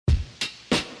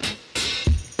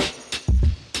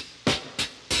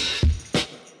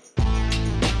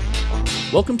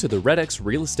Welcome to the REDX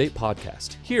Real Estate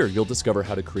Podcast. Here, you'll discover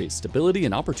how to create stability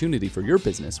and opportunity for your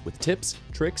business with tips,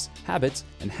 tricks, habits,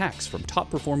 and hacks from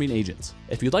top-performing agents.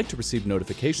 If you'd like to receive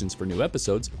notifications for new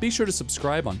episodes, be sure to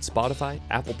subscribe on Spotify,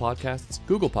 Apple Podcasts,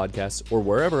 Google Podcasts, or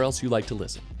wherever else you like to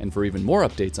listen. And for even more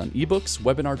updates on ebooks,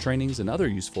 webinar trainings, and other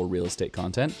useful real estate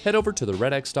content, head over to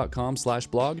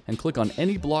theredx.com/blog and click on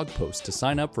any blog post to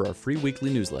sign up for our free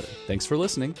weekly newsletter. Thanks for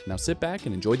listening. Now sit back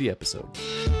and enjoy the episode.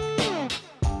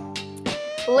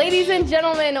 Ladies and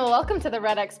gentlemen, welcome to the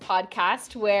REDX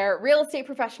podcast, where real estate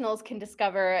professionals can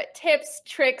discover tips,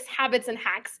 tricks, habits, and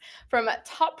hacks from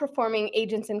top-performing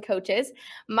agents and coaches.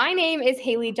 My name is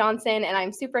Haley Johnson, and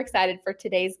I'm super excited for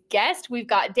today's guest. We've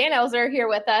got Dan Elzer here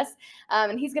with us,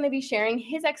 and he's going to be sharing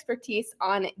his expertise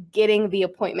on getting the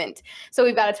appointment. So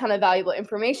we've got a ton of valuable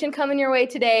information coming your way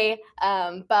today,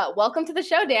 but welcome to the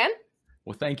show, Dan.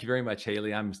 Well, thank you very much,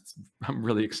 Haley. I'm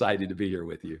really excited to be here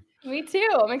with you. Me too.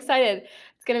 I'm excited.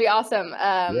 It's going to be awesome.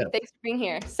 Thanks for being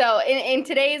here. So in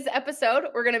today's episode,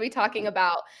 we're going to be talking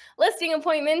about listing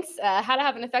appointments, how to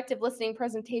have an effective listing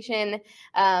presentation,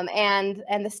 and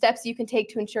the steps you can take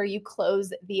to ensure you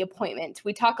close the appointment.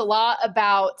 We talk a lot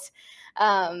about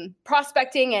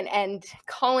prospecting and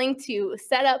calling to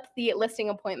set up the listing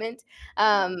appointment.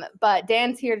 But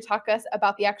Dan's here to talk us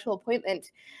about the actual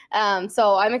appointment.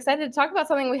 So I'm excited to talk about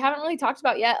something we haven't really talked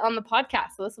about yet on the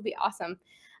podcast. So this will be awesome.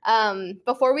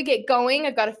 Before we get going,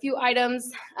 I've got a few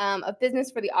items of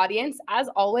business for the audience. As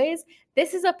always,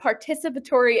 this is a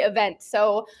participatory event.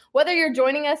 So whether you're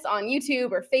joining us on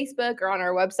YouTube or Facebook or on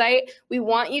our website, we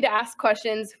want you to ask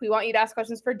questions. We want you to ask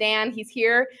questions for Dan. He's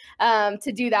here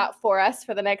to do that for us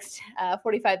for the next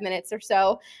 45 minutes or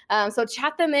so. So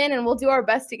chat them in and we'll do our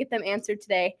best to get them answered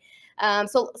today.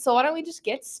 So why don't we just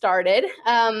get started?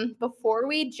 Before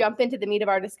we jump into the meat of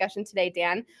our discussion today,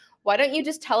 Dan, why don't you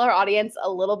just tell our audience a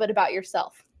little bit about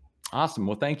yourself? Awesome.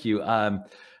 Well, thank you.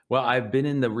 Well, I've been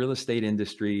in the real estate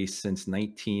industry since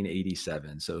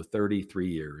 1987, so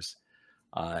 33 years.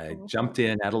 I jumped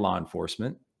in out of law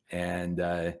enforcement and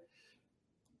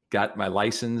got my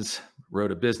license,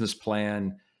 wrote a business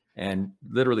plan, and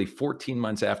literally 14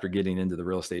 months after getting into the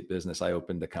real estate business, I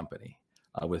opened a company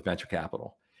with venture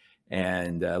capital.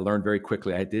 And learned very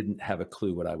quickly, I didn't have a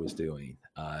clue what I was doing.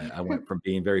 I went from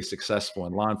being very successful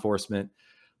in law enforcement,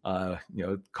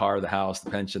 car, the house,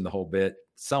 the pension, the whole bit,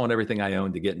 selling everything I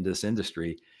owned to get into this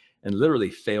industry, and literally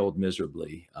failed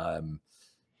miserably.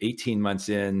 18 months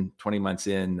in, 20 months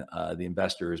in, the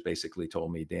investors basically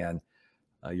told me, Dan,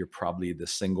 you're probably the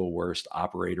single worst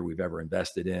operator we've ever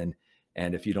invested in.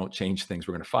 And if you don't change things,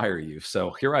 we're going to fire you.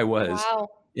 So here I was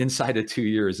inside of 2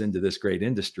 years into this great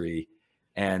industry,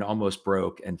 and almost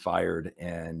broke and fired.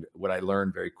 And what I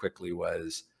learned very quickly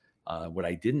was what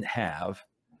I didn't have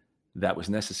that was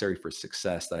necessary for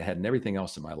success that I had in everything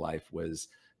else in my life was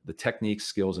the techniques,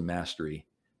 skills, and mastery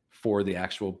for the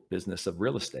actual business of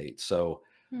real estate. So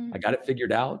I got it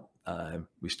figured out.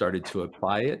 We started to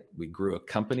apply it. We grew a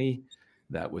company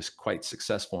that was quite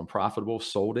successful and profitable,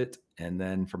 sold it. And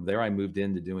then from there, I moved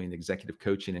into doing executive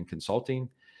coaching and consulting,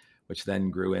 which then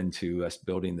grew into us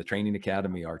building the Training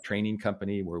Academy, our training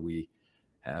company, where we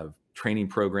have training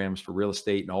programs for real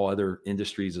estate and all other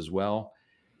industries as well.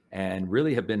 And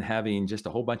really have been having just a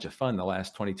whole bunch of fun the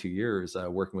last 22 years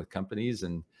working with companies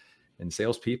and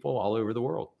salespeople all over the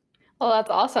world. Well,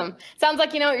 that's awesome. Sounds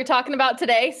like you know what you're talking about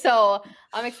today. So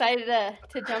I'm excited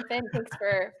to jump in. Thanks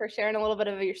for sharing a little bit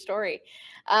of your story.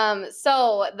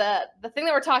 So the thing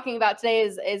that we're talking about today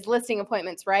is listing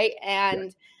appointments, right?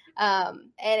 And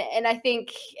I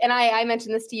think, and I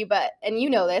mentioned this to you, and you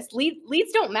know this,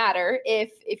 leads don't matter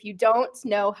if you don't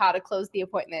know how to close the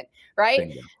appointment,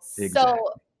 right? Exactly.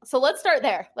 So let's start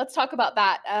there. Let's talk about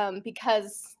that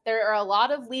because there are a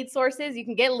lot of lead sources. You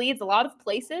can get leads a lot of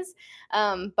places,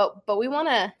 but we want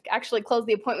to actually close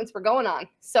the appointments we're going on.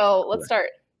 So let's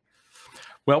start.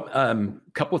 Well, a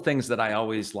couple of things that I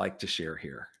always like to share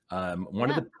here. One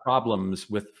of the problems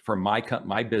for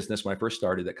my business when I first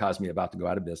started that caused me about to go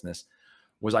out of business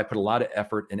was I put a lot of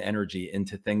effort and energy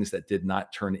into things that did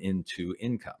not turn into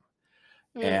income.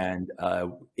 And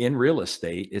in real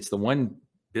estate, it's the one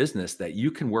business that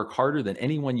you can work harder than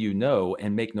anyone you know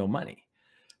and make no money.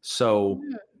 So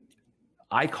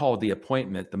I call the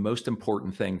appointment the most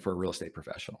important thing for a real estate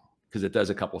professional because it does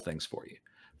a couple of things for you.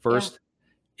 First,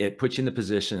 it puts you in the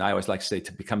position, I always like to say,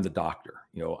 to become the doctor.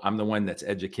 I'm the one that's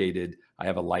educated. I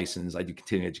have a license. I do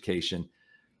continuing education.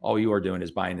 All you are doing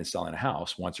is buying and selling a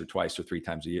house once or twice or three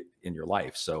times a year in your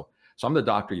life. So I'm the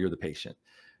doctor, you're the patient.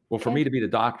 Well, for me to be the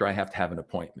doctor, I have to have an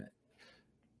appointment.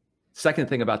 Second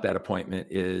thing about that appointment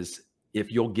is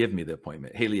if you'll give me the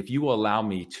appointment. Haley, if you will allow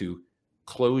me to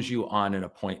close you on an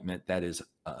appointment that is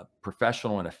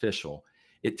professional and official,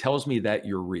 it tells me that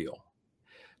you're real.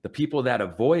 The people that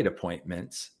avoid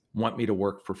appointments want me to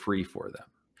work for free for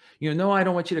them. No, I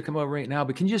don't want you to come over right now,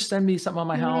 but can you just send me something on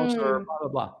my house or blah, blah,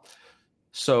 blah.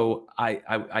 So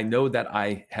I know that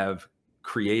I have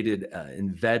created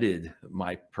and vetted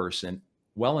my person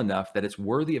well enough that it's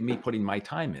worthy of me putting my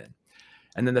time in.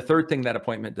 And then the third thing that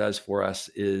appointment does for us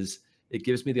is it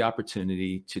gives me the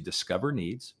opportunity to discover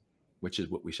needs, which is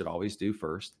what we should always do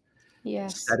first.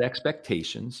 Yes. Set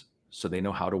expectations so they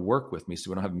know how to work with me so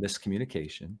we don't have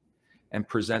miscommunication, and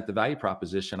present the value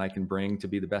proposition I can bring to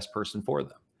be the best person for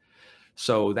them.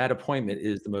 So that appointment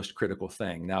is the most critical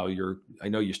thing. Now I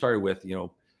know you started with,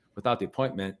 without the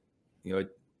appointment,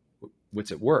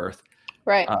 what's it worth?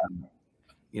 Right.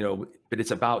 But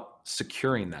it's about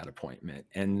securing that appointment.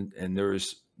 And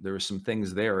there's some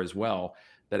things there as well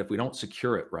that if we don't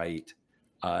secure it right,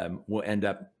 we'll end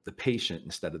up the patient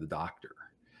instead of the doctor.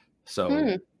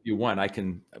 So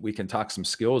we can talk some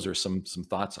skills or some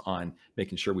thoughts on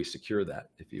making sure we secure that.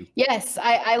 Yes,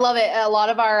 I love it. A lot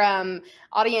of our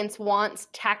audience wants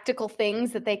tactical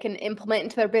things that they can implement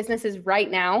into their businesses right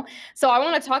now. So I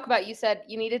want to talk about, you said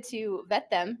you needed to vet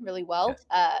them really well.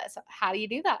 Yes. So how do you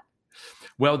do that?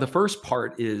 Well, the first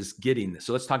part is getting this.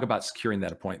 So let's talk about securing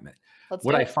that appointment.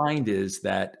 What I find is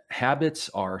that habits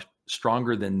are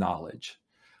stronger than knowledge.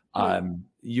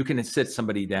 You can sit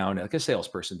somebody down, like a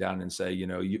salesperson down, and say,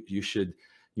 you should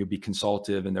be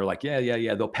consultative. And they're like, yeah.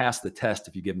 They'll pass the test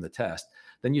if you give them the test.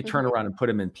 Then you turn around and put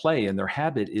them in play. And their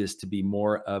habit is to be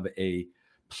more of a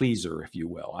pleaser, if you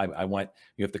will. I want,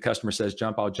 if the customer says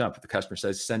jump, I'll jump. If the customer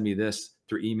says send me this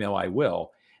through email, I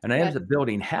will. And I ended up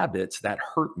building habits that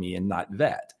hurt me and not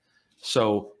vet.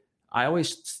 So I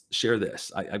always share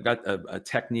this. I've got a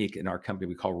technique in our company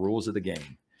we call rules of the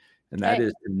game. And that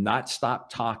is to not stop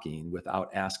talking without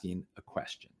asking a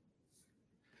question.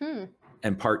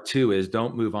 And part two is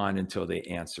don't move on until they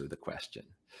answer the question.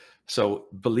 So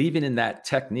believing in that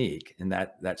technique and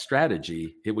that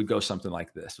strategy, it would go something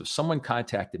like this. If someone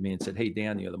contacted me and said, hey,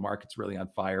 Dan, the market's really on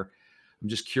fire. I'm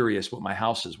just curious what my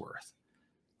house is worth.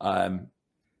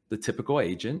 The typical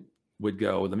agent would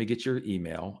go, let me get your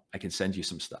email. I can send you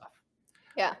some stuff.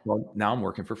 Yeah. Well, now I'm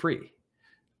working for free.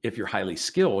 If you're highly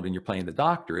skilled and you're playing the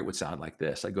doctor, it would sound like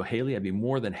this. I go, Haley, I'd be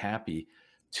more than happy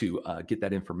to get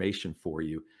that information for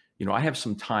you. I have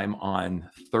some time on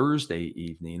Thursday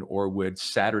evening, or would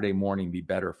Saturday morning be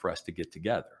better for us to get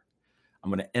together? I'm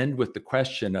going to end with the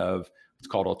question of, it's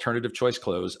called alternative choice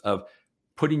close, of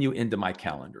putting you into my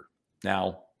calendar.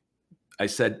 Now, I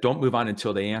said, don't move on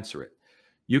until they answer it.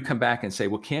 You come back and say,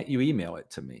 well, can't you email it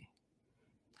to me?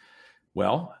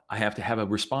 Well, I have to have a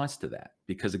response to that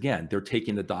because, again, they're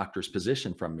taking the doctor's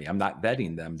position from me. I'm not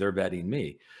vetting them. They're vetting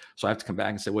me. So I have to come back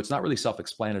and say, well, it's not really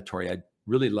self-explanatory. I'd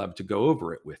really love to go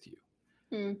over it with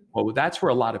you. Well, that's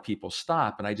where a lot of people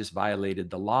stop. And I just violated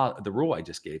the rule I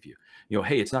just gave you.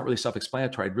 Hey, it's not really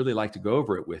self-explanatory. I'd really like to go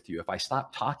over it with you. If I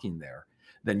stop talking there,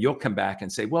 then you'll come back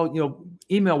and say, well,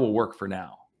 email will work for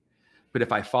now. But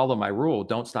if I follow my rule,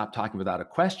 don't stop talking without a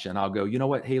question, I'll go, you know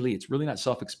what, Haley, it's really not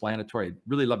self-explanatory. I'd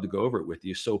really love to go over it with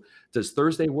you. So does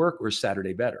Thursday work or is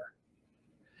Saturday better?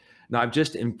 Now, I've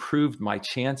just improved my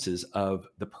chances of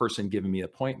the person giving me an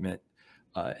appointment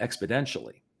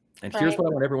exponentially. And here's what I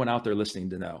want everyone out there listening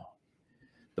to know.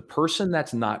 The person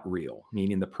that's not real,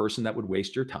 meaning the person that would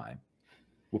waste your time,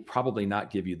 will probably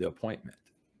not give you the appointment.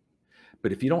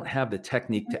 But if you don't have the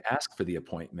technique to ask for the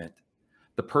appointment,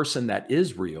 the person that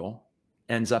is real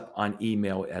ends up on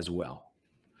email as well.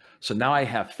 So now I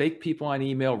have fake people on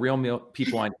email, real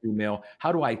people on email.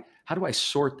 How do I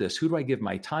sort this? Who do I give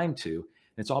my time to?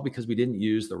 And it's all because we didn't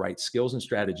use the right skills and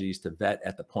strategies to vet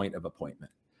at the point of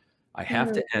appointment. I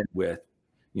have to end with,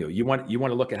 you want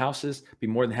to look at houses, be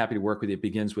more than happy to work with you. It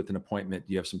begins with an appointment.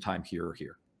 Do you have some time here or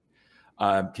here?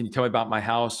 Can you tell me about my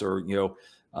house? Or,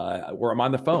 where I'm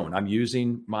on the phone, I'm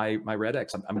using my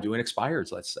REDX. I'm doing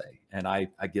expireds, let's say. And I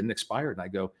get an expired and I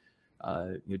go,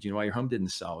 do you know why your home didn't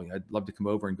sell? I'd love to come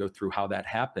over and go through how that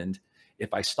happened.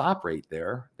 If I stop right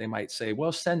there, they might say,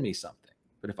 well, send me something.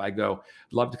 But if I go,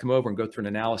 love to come over and go through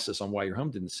an analysis on why your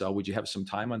home didn't sell, would you have some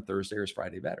time on Thursday or is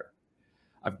Friday better?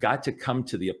 I've got to come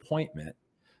to the appointment,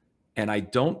 and I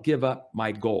don't give up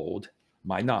my gold,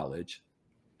 my knowledge,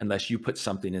 unless you put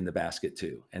something in the basket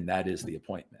too. And that is the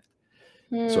appointment.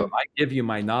 So if I give you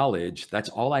my knowledge, that's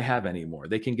all I have anymore.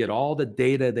 They can get all the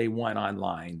data they want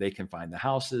online. They can find the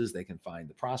houses, they can find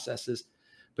the processes.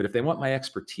 But if they want my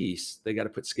expertise, they got to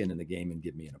put skin in the game and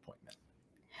give me an appointment.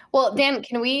 Well, Dan,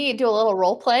 can we do a little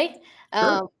role play?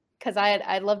 Because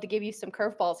I'd love to give you some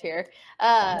curveballs here.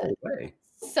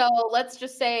 So let's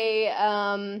just say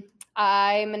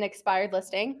I'm an expired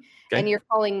listing, and you're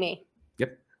calling me.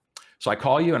 Yep. So I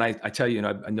call you and I tell you,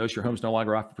 I notice your home's no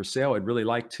longer offered for sale. I'd really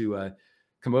like to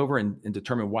come over and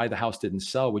determine why the house didn't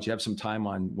sell. Would you have some time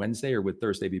on Wednesday, or would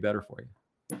Thursday be better for you?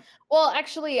 Well,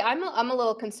 actually, I'm a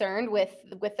little concerned with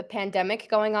the pandemic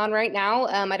going on right now.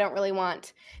 I don't really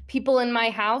want people in my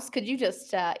house. Could you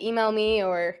just email me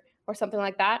or something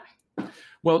like that?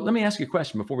 Well, let me ask you a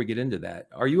question before we get into that.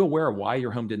 Are you aware of why your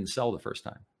home didn't sell the first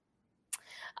time?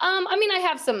 I mean, I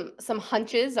have some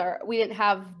hunches. We didn't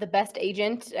have the best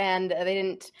agent, and they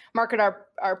didn't market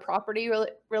our property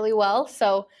really well.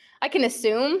 So I can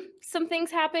assume some things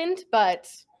happened,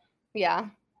 but yeah.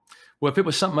 Well, if it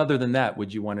was something other than that,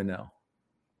 would you want to know?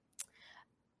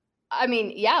 I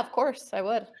mean, yeah, of course I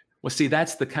would. Well, see,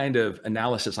 that's the kind of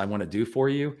analysis I want to do for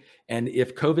you. And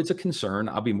if COVID's a concern,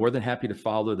 I'll be more than happy to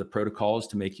follow the protocols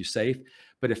to make you safe.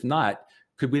 But if not,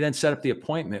 could we then set up the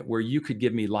appointment where you could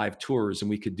give me live tours and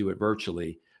we could do it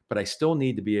virtually? But I still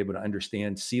need to be able to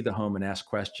understand, see the home, and ask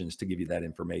questions to give you that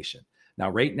information. Now,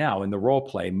 right now in the role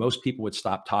play, most people would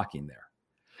stop talking there.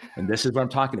 And this is what I'm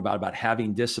talking about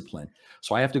having discipline.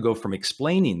 So I have to go from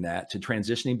explaining that to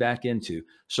transitioning back into,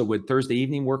 so would Thursday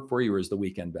evening work for you, or is the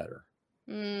weekend better?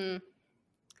 That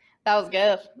was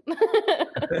good.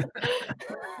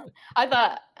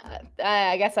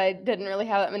 I guess I didn't really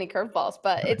have that many curveballs,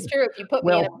 but it's true. If you put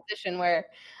me in a position where,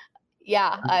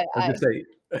 I just say,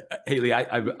 Haley,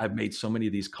 I've made so many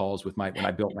of these calls when I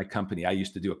built my company. I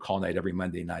used to do a call night every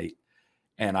Monday night,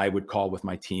 and I would call with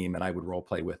my team and I would role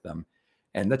play with them.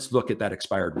 And let's look at that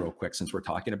expired real quick, since we're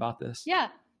talking about this. Yeah.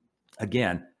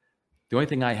 Again, the only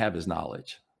thing I have is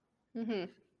knowledge. Mm-hmm.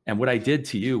 And what I did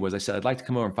to you was I said, I'd like to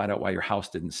come over and find out why your house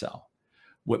didn't sell.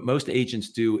 What most agents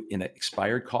do in an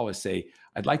expired call is say,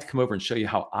 I'd like to come over and show you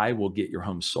how I will get your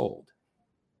home sold.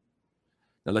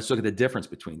 Now let's look at the difference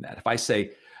between that. If I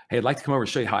say, hey, I'd like to come over and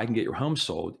show you how I can get your home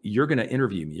sold, you're going to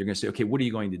interview me. You're going to say, okay, what are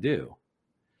you going to do?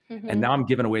 Mm-hmm. And now I'm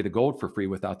giving away the gold for free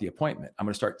without the appointment. I'm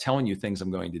going to start telling you things I'm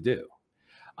going to do.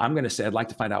 I'm going to say, I'd like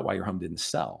to find out why your home didn't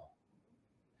sell.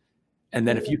 And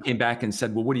then if you came back and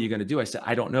said, well, what are you going to do? I said,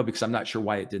 I don't know, because I'm not sure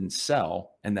why it didn't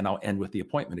sell. And then I'll end with the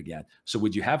appointment again. So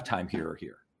would you have time here or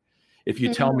here? If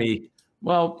you tell me,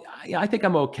 well, I think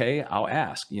I'm okay, I'll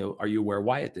ask, are you aware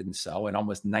why it didn't sell? And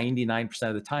almost 99%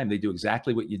 of the time, they do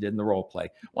exactly what you did in the role play.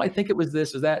 Well, I think it was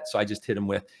this or that. So I just hit them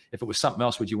with, if it was something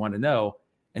else, would you want to know?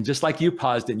 And just like you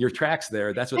paused in your tracks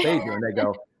there, that's what they do. And they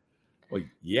go, well,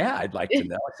 yeah, I'd like to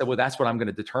know. I said, well, that's what I'm going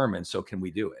to determine. So can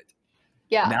we do it?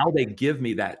 Yeah. Now they give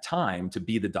me that time to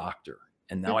be the doctor.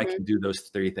 And now I can do those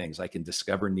three things. I can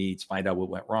discover needs, find out what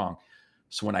went wrong.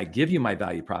 So when I give you my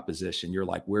value proposition, you're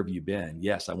like, where have you been?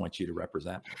 Yes, I want you to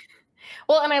represent me.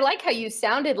 Well, and I like how you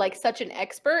sounded like such an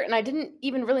expert, and I didn't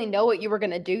even really know what you were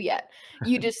going to do yet.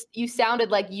 You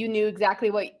sounded like you knew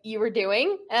exactly what you were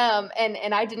doing.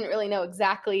 And I didn't really know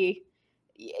exactly,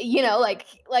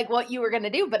 like what you were going to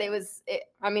do, but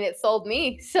it sold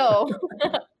me. So.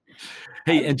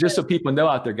 Hey, and just so people know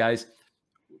out there, guys,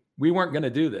 we weren't going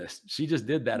to do this. She just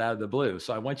did that out of the blue.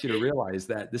 So I want you to realize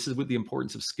that this is what the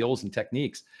importance of skills and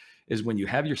techniques is. When you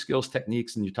have your skills,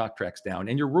 techniques, and your talk tracks down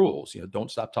and your rules, don't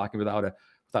stop talking without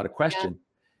a question.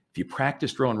 Yeah. If you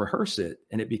practice, drill, and rehearse it,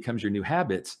 and it becomes your new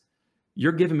habits,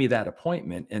 you're giving me that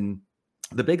appointment. And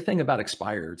the big thing about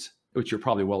expireds, which you're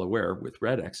probably well aware with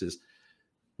REDX, is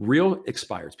real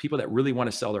expireds, people that really want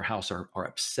to sell their house are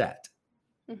upset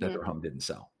that their home didn't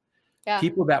sell. Yeah.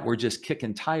 People that were just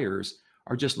kicking tires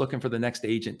are just looking for the next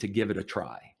agent to give it a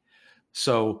try.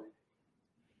 So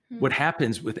what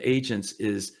happens with agents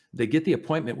is they get the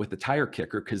appointment with the tire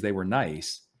kicker because they were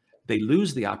nice. They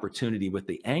lose the opportunity with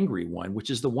the angry one,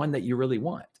 which is the one that you really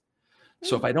want.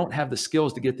 So if I don't have the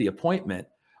skills to get the appointment,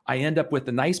 I end up with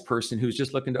the nice person who's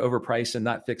just looking to overprice and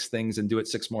not fix things and do it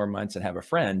 6 more months and have a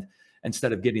friend,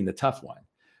 instead of getting the tough one.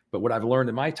 But what I've learned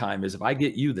in my time is if I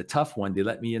get you the tough one to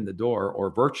let me in the door, or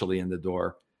virtually in the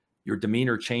door, your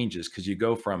demeanor changes, because you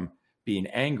go from being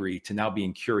angry to now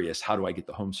being curious. How do I get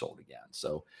the home sold again?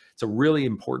 So it's a really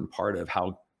important part of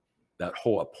how that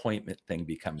whole appointment thing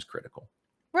becomes critical.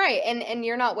 Right. And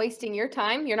you're not wasting your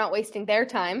time. You're not wasting their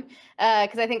time.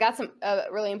 Because I think that's a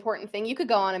really important thing. You could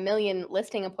go on 1 million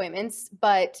listing appointments,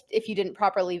 but if you didn't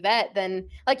properly vet, then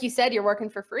like you said, you're working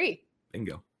for free.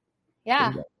 Bingo. Yeah.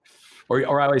 Bingo.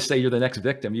 Or I always say you're the next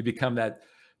victim. You become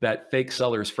that fake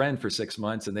seller's friend for 6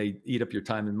 months, and they eat up your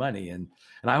time and money. And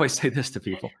I always say this to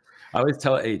people. I always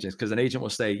tell agents, because an agent will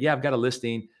say, yeah, I've got a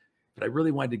listing, but I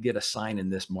really wanted to get a sign in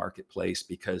this marketplace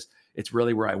because it's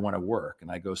really where I want to work.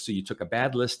 And I go, so you took a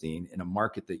bad listing in a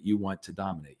market that you want to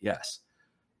dominate. Yes.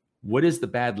 What is the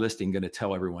bad listing going to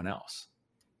tell everyone else?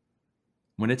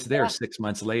 When it's there 6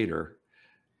 months later,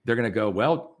 they're going to go,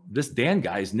 well, this Dan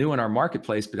guy is new in our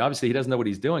marketplace, but obviously he doesn't know what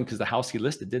he's doing because the house he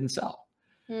listed didn't sell.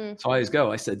 So I always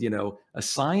go, I said, a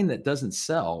sign that doesn't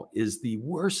sell is the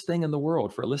worst thing in the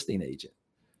world for a listing agent.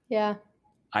 Yeah.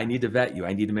 I need to vet you.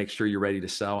 I need to make sure you're ready to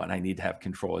sell, and I need to have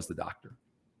control as the doctor.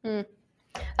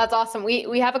 That's awesome.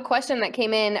 We have a question that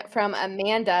came in from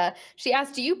Amanda. She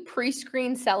asked, do you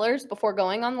pre-screen sellers before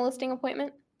going on the listing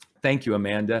appointment? Thank you,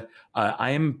 Amanda.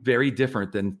 I am very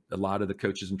different than a lot of the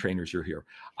coaches and trainers you're here.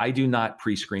 I do not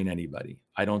pre-screen anybody.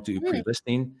 I don't do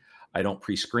pre-listing. I don't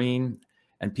pre-screen.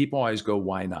 And people always go,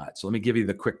 why not? So let me give you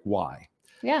the quick why.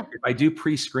 Yeah. If I do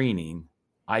pre-screening,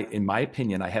 in my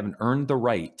opinion, I haven't earned the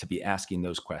right to be asking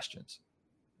those questions.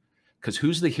 Because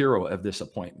who's the hero of this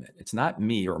appointment? It's not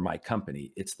me or my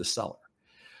company, it's the seller.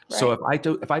 Right.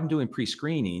 So if I'm doing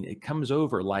pre-screening, it comes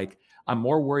over like I'm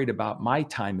more worried about my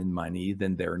time and money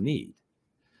than their need.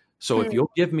 So if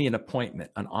you'll give me an appointment,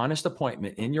 an honest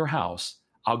appointment in your house,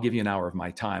 I'll give you an hour of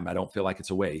my time. I don't feel like it's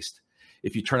a waste.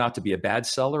 If you turn out to be a bad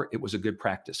seller, it was a good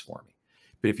practice for me.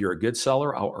 But if you're a good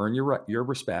seller, I'll earn your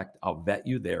respect. I'll vet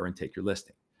you there and take your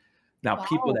listing. Now,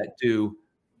 people that do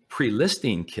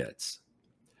pre-listing kits,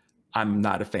 I'm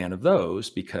not a fan of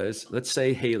those because let's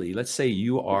say, Haley, let's say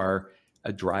you are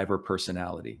a driver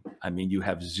personality. I mean, you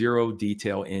have zero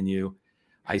detail in you.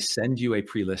 I send you a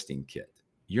pre-listing kit.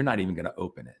 You're not even going to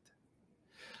open it.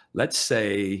 Let's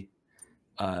say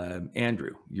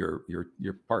Andrew, your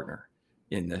partner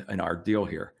in our deal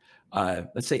here.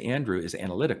 Let's say Andrew is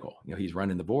analytical. He's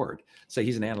running the board. Say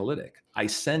he's an analytic. I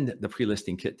send the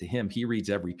pre-listing kit to him. He reads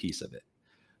every piece of it.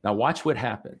 Now watch what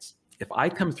happens. If I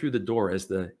come through the door as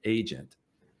the agent,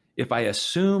 if I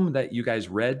assume that you guys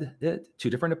read it, 2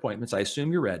 different appointments, I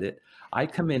assume you read it. I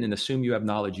come in and assume you have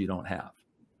knowledge you don't have.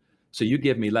 So you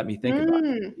give me, let me think about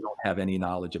it. You don't have any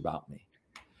knowledge about me.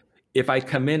 If I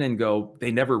come in and go,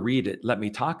 they never read it, let me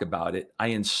talk about it, I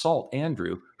insult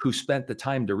Andrew, who spent the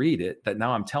time to read it, that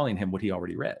now I'm telling him what he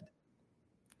already read.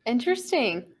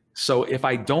 Interesting. So if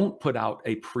I don't put out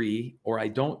a or I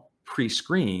don't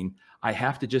pre-screen, I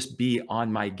have to just be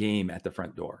on my game at the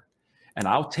front door. And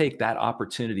I'll take that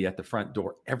opportunity at the front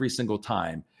door every single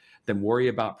time than worry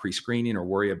about pre-screening or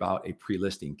worry about a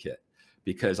pre-listing kit.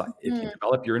 Because if you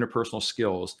develop your interpersonal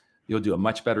skills, you'll do a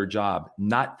much better job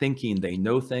not thinking they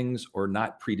know things or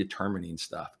not predetermining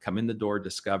stuff. Come in the door,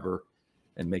 discover,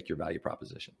 and make your value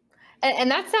proposition. And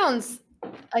that sounds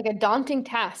like a daunting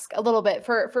task a little bit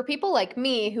for people like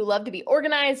me who love to be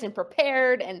organized and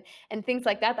prepared and things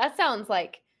like that. That sounds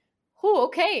like,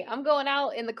 okay, I'm going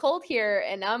out in the cold here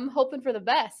and I'm hoping for the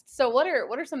best. So what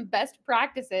are some best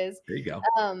practices there you go.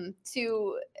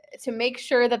 To make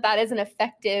sure that is an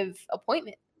effective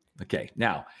appointment? Okay.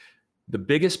 Now, the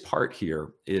biggest part here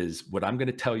is what I'm going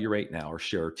to tell you right now or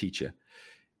share or teach you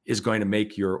is going to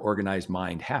make your organized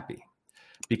mind happy,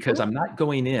 because I'm not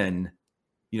going in,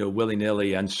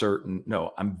 willy-nilly, uncertain.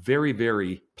 No, I'm very,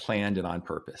 very planned and on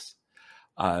purpose.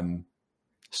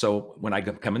 So when I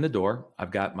come in the door,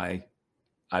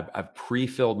 I've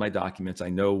pre-filled my documents. I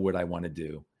know what I want to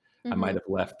do. I might have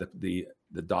left the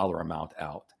dollar amount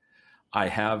out. I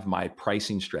have my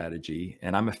pricing strategy,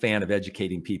 and I'm a fan of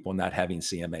educating people, not having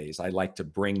CMAs. I like to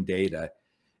bring data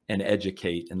and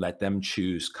educate and let them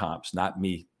choose comps, not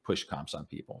me push comps on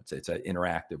people. It's an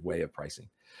interactive way of pricing.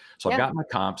 So I've got my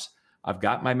comps, I've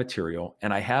got my material,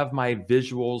 and I have my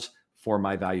visuals for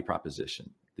my value proposition,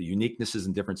 the uniquenesses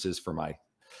and differences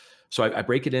so I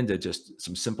break it into just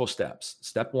some simple steps.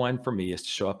 Step 1 for me is to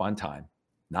show up on time,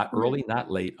 not early, not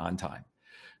late, on time.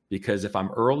 Because if I'm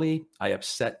early, I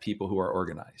upset people who are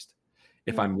organized.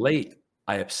 If I'm late,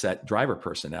 I upset driver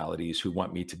personalities who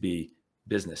want me to be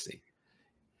businessy.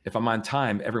 If I'm on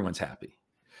time, everyone's happy.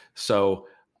 So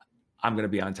I'm going to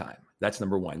be on time. That's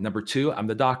number 1. Number 2, I'm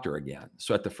the doctor again.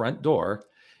 So at the front door,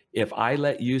 if I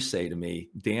let you say to me,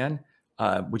 Dan,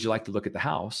 would you like to look at the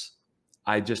house?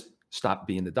 I just stopped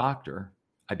being the doctor.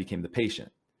 I became the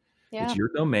patient. Yeah. It's your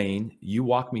domain. You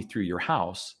walk me through your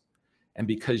house. And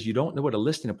because you don't know what a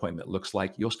listing appointment looks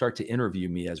like, you'll start to interview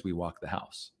me as we walk the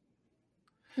house.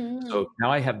 So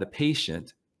now I have the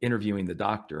patient interviewing the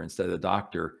doctor instead of the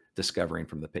doctor discovering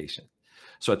from the patient.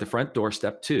 So at the front door,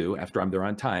 step 2, after I'm there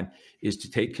on time, is to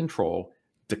take control,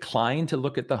 decline to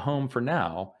look at the home for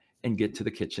now, and get to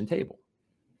the kitchen table.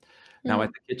 Now at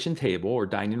the kitchen table or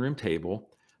dining room table,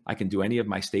 I can do any of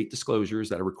my state disclosures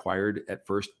that are required at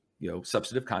first,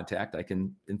 substantive contact. I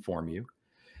can inform you.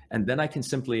 And then I can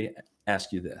simply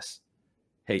ask you this.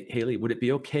 Hey, Haley, would it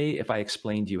be okay if I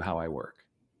explained to you how I work?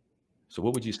 So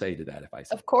what would you say to that if I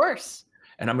said? Of course.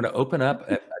 And I'm going to open up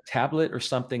a tablet or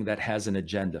something that has an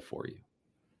agenda for you.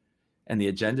 And the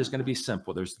agenda is going to be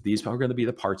simple. These are going to be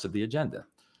the parts of the agenda.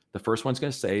 The first one's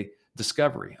going to say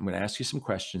discovery. I'm going to ask you some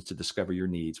questions to discover your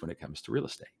needs when it comes to real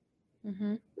estate.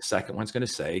 Mm-hmm. The second one's going to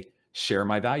say share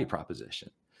my value proposition.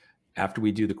 After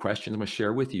we do the questions, I'm going to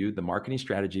share with you the marketing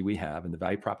strategy we have and the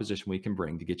value proposition we can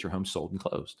bring to get your home sold and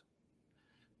closed.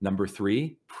 Number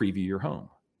 3, preview your home.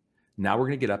 Now we're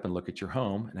going to get up and look at your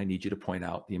home, and I need you to point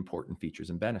out the important features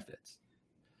and benefits.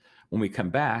 When we come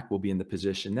back, we'll be in the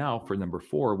position now for number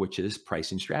 4, which is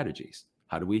pricing strategies.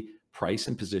 How do we price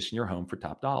and position your home for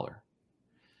top dollar?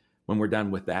 When we're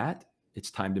done with that,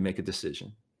 it's time to make a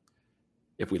decision.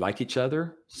 If we like each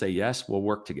other, say yes, we'll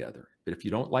work together. But if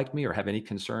you don't like me or have any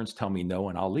concerns, tell me no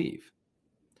and I'll leave.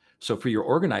 So for your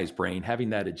organized brain, having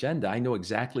that agenda, I know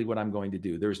exactly what I'm going to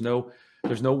do. There's no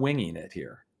winging it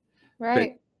here.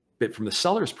 Right. But from the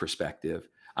seller's perspective,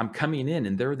 I'm coming in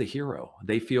and they're the hero.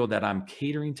 They feel that I'm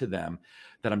catering to them,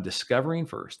 that I'm discovering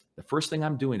first. The first thing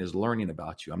I'm doing is learning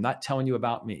about you. I'm not telling you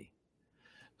about me.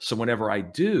 So whenever I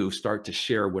do start to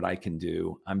share what I can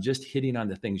do, I'm just hitting on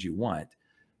the things you want,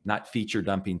 not feature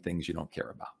dumping things you don't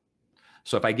care about.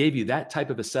 So if I gave you that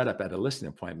type of a setup at a listing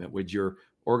appointment, would your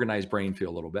organized brain feel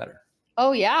a little better?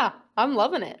 Oh yeah, I'm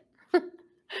loving it.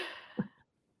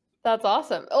 That's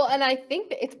awesome. Oh, and I think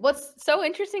that it's what's so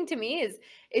interesting to me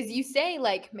is you say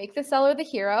like make the seller the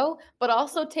hero, but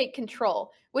also take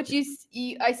control, which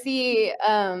I see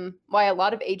why a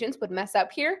lot of agents would mess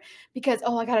up here because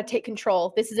I got to take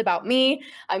control. This is about me.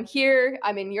 I'm here.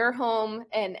 I'm in your home,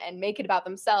 and make it about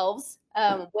themselves.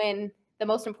 When the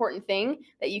most important thing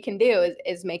that you can do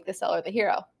is make the seller the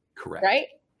hero. Correct. Right.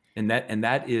 And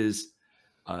that is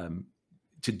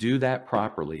to do that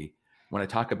properly. When I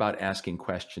talk about asking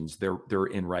questions, they're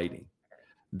in writing.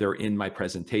 They're in my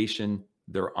presentation.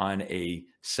 They're on a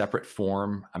separate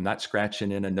form. I'm not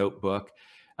scratching in a notebook.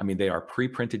 I mean, they are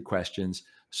pre-printed questions,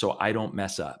 so I don't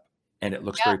mess up. And it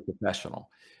looks very professional.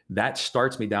 That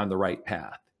starts me down the right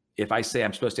path. If I say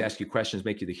I'm supposed to ask you questions,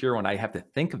 make you the hero, and I have to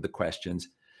think of the questions,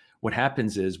 what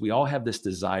happens is we all have this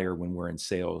desire when we're in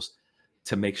sales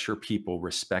to make sure people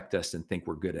respect us and think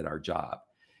we're good at our job.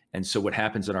 And so what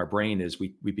happens in our brain is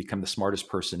we become the smartest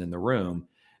person in the room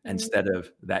instead of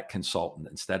that consultant,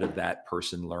 instead of that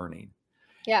person learning.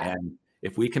 Yeah. And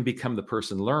if we can become the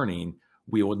person learning,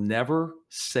 we will never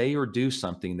say or do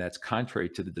something that's contrary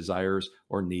to the desires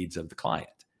or needs of the client.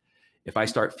 If I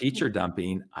start feature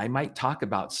dumping, I might talk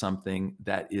about something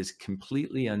that is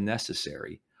completely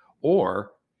unnecessary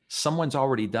or someone's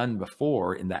already done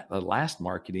before in the last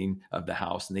marketing of the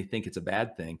house and they think it's a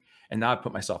bad thing. And now I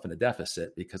put myself in a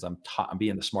deficit because I'm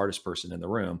being the smartest person in the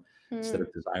room instead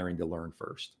of desiring to learn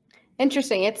first.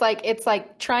 Interesting. It's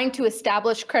like trying to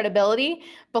establish credibility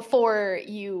before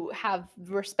you have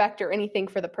respect or anything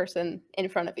for the person in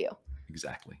front of you.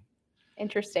 Exactly.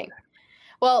 Interesting.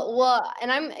 Well,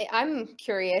 and I'm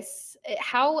curious,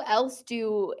 how else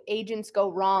do agents go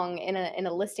wrong in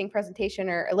a listing presentation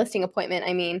or a listing appointment?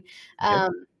 I mean,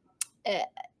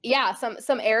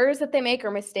 some errors that they make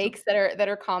or mistakes that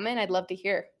are common. I'd love to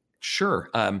hear. Sure.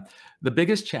 The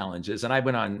biggest challenge is, and I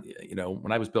went on,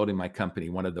 when I was building my company,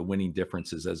 one of the winning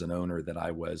differences as an owner that I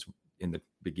was in the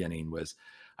beginning was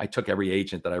I took every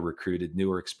agent that I recruited,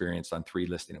 new or experienced, on 3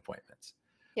 listing appointments.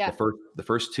 Yeah. The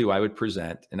first 2 I would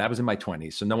present, and I was in my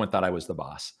 20s, so no one thought I was the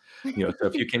boss. So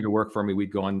if you came to work for me,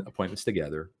 we'd go on appointments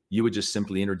together. You would just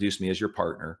simply introduce me as your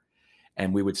partner,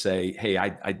 and we would say, "Hey,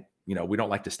 we don't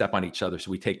like to step on each other,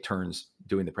 so we take turns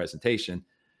doing the presentation.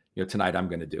 Tonight I'm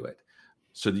going to do it."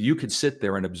 So that you could sit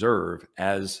there and observe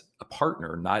as a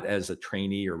partner, not as a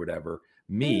trainee or whatever,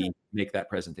 me make that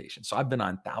presentation. So I've been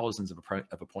on thousands of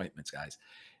appointments, guys,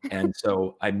 and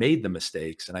so I made the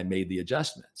mistakes and I made the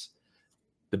adjustments.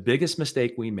 The biggest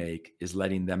mistake we make is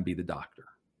letting them be the doctor.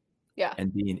 Yeah.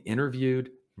 And being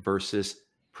interviewed versus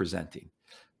presenting.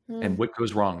 And what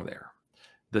goes wrong there?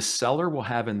 The seller will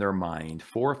have in their mind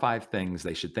 4 or 5 things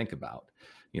they should think about.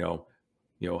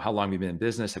 How long have you been in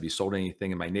business? Have you sold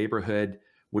anything in my neighborhood?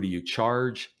 What do you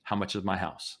charge? How much is my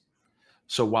house?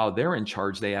 So while they're in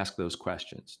charge, they ask those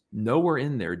questions. Nowhere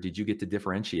in there did you get to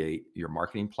differentiate your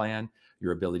marketing plan,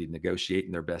 your ability to negotiate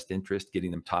in their best interest,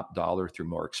 getting them top dollar through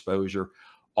more exposure.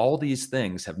 All these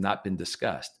things have not been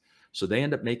discussed. So they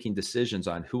end up making decisions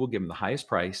on who will give them the highest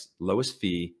price, lowest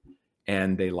fee,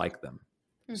 and they like them.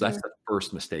 So that's the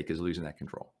first mistake, is losing that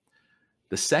control.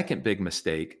 The second big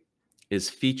mistake is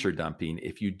feature dumping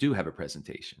if you do have a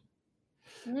presentation.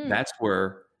 That's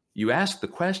where you ask the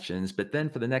questions, but then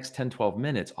for the next 10, 12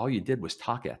 minutes, all you did was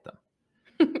talk at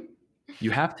them.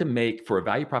 You have to make, for a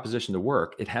value proposition to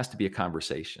work, it has to be a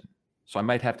conversation. So I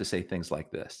might have to say things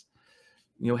like this.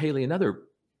 Haley, another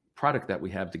product that we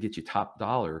have to get you top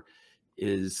dollar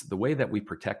is the way that we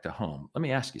protect a home. Let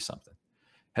me ask you something.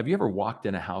 Have you ever walked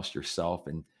in a house yourself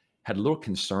and had a little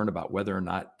concern about whether or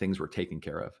not things were taken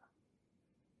care of?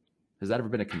 Has that ever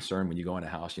been a concern when you go in a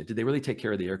house? Did they really take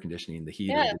care of the air conditioning, the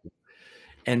heater? Yeah.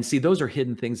 And see, those are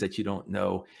hidden things that you don't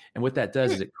know. And what that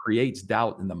does is it creates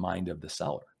doubt in the mind of the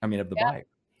seller, of the buyer.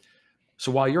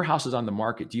 So while your house is on the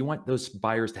market, do you want those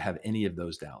buyers to have any of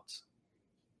those doubts?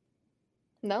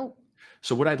 No.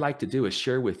 So what I'd like to do is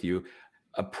share with you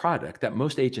a product that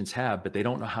most agents have, but they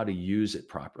don't know how to use it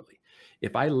properly.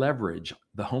 If I leverage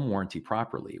the home warranty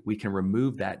properly, we can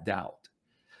remove that doubt.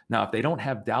 Now, if they don't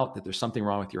have doubt that there's something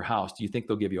wrong with your house, do you think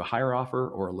they'll give you a higher offer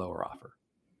or a lower offer?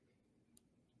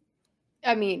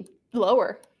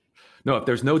 Lower. No, if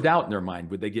there's no doubt in their mind,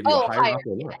 would they give you a higher offer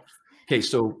or lower? Yes. Okay,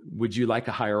 so would you like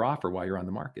a higher offer while you're on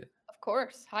the market? Of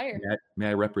course, higher. May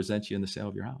I represent you in the sale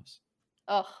of your house?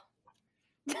 Oh.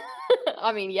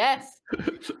 Yes.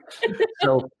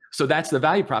 So that's the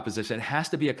value proposition. It has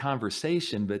to be a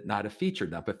conversation, but not a feature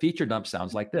dump. A feature dump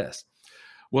sounds like this.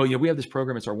 Well, we have this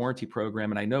program, it's our warranty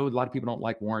program. And I know a lot of people don't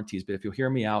like warranties, but if you'll hear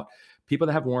me out, people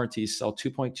that have warranties sell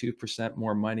 2.2%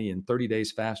 more money in 30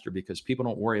 days faster because people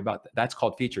don't worry about that. That's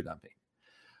called feature dumping.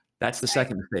 That's the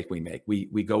second mistake we make.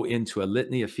 We go into a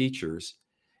litany of features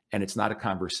and it's not a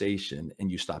conversation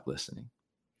and you stop listening.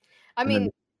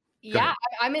 Yeah,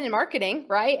 I'm in marketing,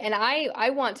 right? And I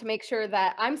want to make sure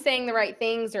that I'm saying the right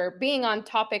things or being on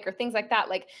topic or things like that.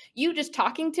 Like you just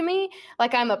talking to me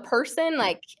like I'm a person,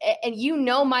 and you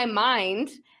know my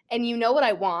mind and you know what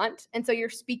I want. And so you're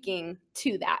speaking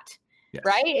to that,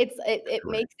 right? It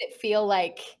makes it feel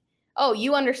like, oh,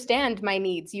 you understand my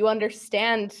needs. You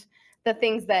understand the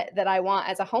things that I want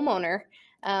as a homeowner,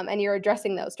 and you're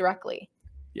addressing those directly.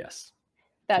 Yes.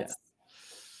 That's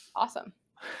awesome.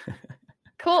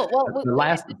 Cool. Well,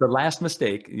 the last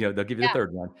mistake, they'll give you the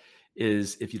third one,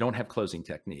 is if you don't have closing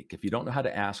technique, if you don't know how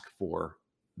to ask for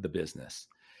the business.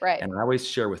 Right. And I always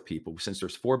share with people, since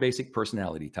there's 4 basic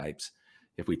personality types,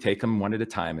 if we take them one at a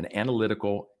time, an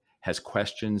analytical has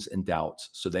questions and doubts,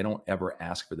 so they don't ever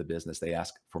ask for the business. They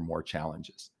ask for more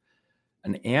challenges.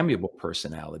 An amiable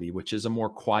personality, which is a more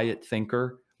quiet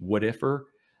thinker, what-ifer,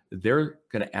 they're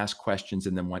going to ask questions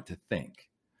and then want to think.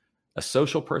 A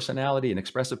social personality, an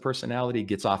expressive personality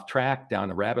gets off track down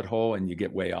a rabbit hole and you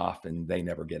get way off and they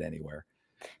never get anywhere.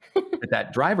 But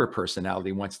that driver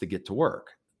personality wants to get to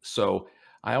work. So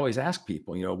I always ask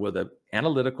people, will the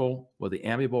analytical, will the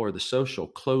amiable or the social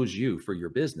close you for your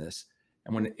business?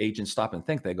 And when agents stop and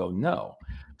think, they go, no.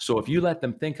 So if you let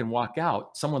them think and walk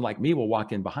out, someone like me will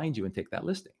walk in behind you and take that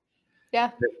listing.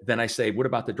 Yeah. Then I say, what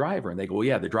about the driver? And they go, well,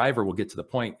 yeah, the driver will get to the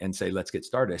point and say, let's get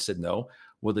started. I said, no.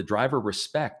 Will the driver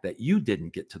respect that you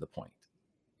didn't get to the point?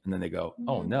 And then they go,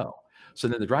 oh, no. So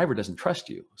then the driver doesn't trust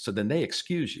you. So then they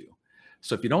excuse you.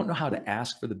 So if you don't know how to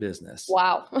ask for the business,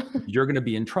 wow, you're going to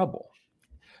be in trouble.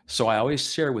 So I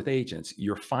always share with agents,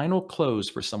 your final close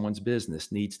for someone's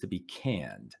business needs to be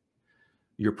canned.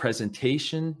 Your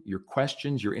presentation, your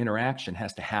questions, your interaction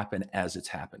has to happen as it's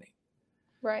happening.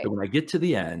 Right. But when I get to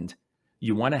the end,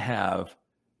 you want to have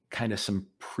kind of some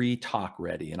pre-talk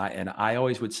ready. And I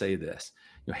always would say this,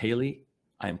 Haley,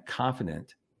 I am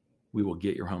confident we will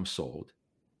get your home sold.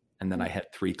 And then I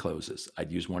had 3 closes.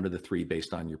 I'd use one of the 3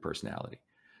 based on your personality.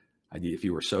 If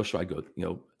you were social, I'd go,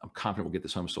 I'm confident we'll get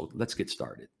this home sold. Let's get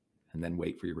started. And then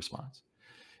wait for your response.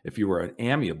 If you were an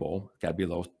amiable, got to be a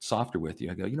little softer with you.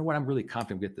 I go, you know what? I'm really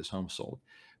confident we'll get this home sold.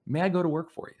 May I go to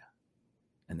work for you?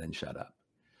 And then shut up.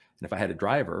 And if I had a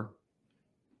driver,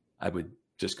 I would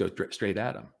just go straight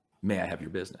at them. May I have your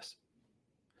business?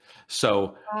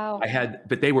 So wow.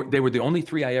 but they were the only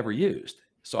 3 I ever used.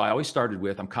 So I always started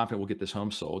with, I'm confident we'll get this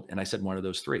home sold. And I said one of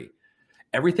those 3.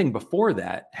 Everything before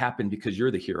that happened because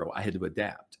you're the hero. I had to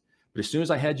adapt. But as soon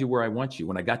as I had you where I want you,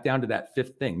 when I got down to that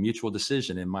 5th thing, mutual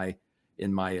decision in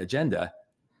my agenda,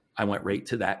 I went right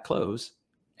to that close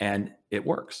and it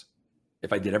works.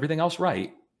 If I did everything else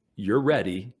right, you're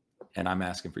ready and I'm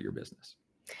asking for your business.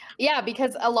 Yeah,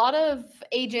 because a lot of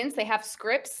agents, they have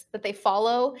scripts that they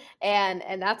follow and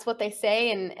that's what they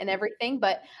say and everything.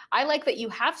 But I like that you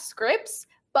have scripts,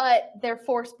 but they're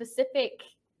for specific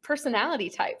personality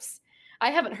types. I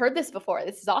haven't heard this before.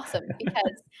 This is awesome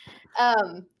because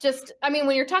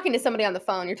when you're talking to somebody on the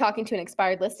phone, you're talking to an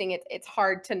expired listing, it's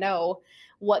hard to know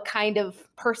what kind of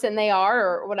person they are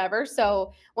or whatever.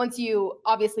 So once you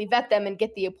obviously vet them and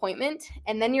get the appointment,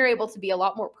 and then you're able to be a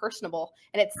lot more personable.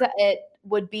 And it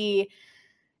would be,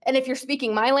 and if you're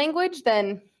speaking my language,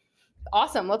 then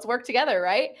awesome. Let's work together,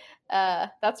 right?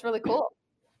 That's really cool.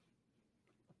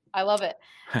 I love it.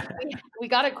 We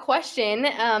got a question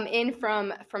in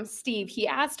from Steve. He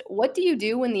asked, what do you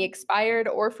do when the expired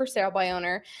or for sale by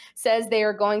owner says they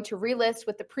are going to relist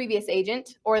with the previous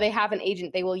agent, or they have an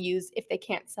agent they will use if they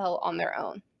can't sell on their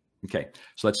own? Okay,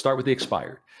 so let's start with the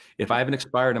expired. If I have an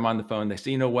expired, I'm on the phone, they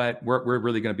say, you know what, we're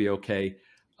really going to be okay.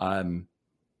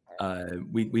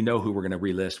 We know who we're going to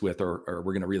relist with, or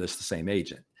we're going to relist the same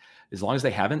agent. As long as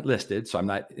they haven't listed, so I'm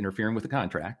not interfering with the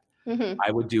contract, I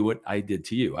would do what I did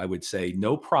to you. I would say,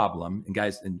 no problem. And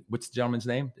guys, and what's the gentleman's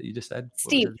name that you just said?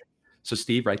 Steve. So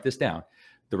Steve, write this down.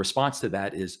 The response to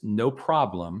that is, no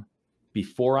problem.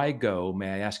 Before I go,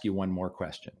 may I ask you one more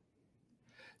question?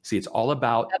 See, it's all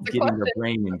about getting their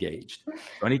brain engaged.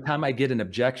 So anytime I get an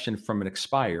objection from an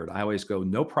expired, I always go,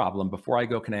 no problem. Before I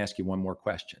go, can I ask you one more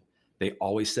question? They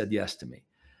always said yes to me.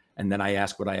 And then I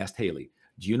ask what I asked Haley.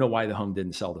 Do you know why the home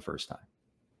didn't sell the first time?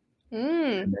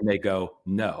 And then they go,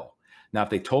 no. Now, if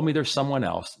they told me there's someone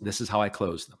else, this is how I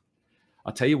close them.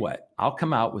 I'll tell you what, I'll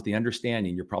come out with the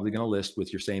understanding you're probably going to list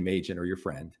with your same agent or your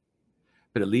friend,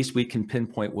 but at least we can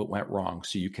pinpoint what went wrong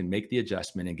so you can make the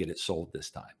adjustment and get it sold this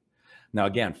time. Now,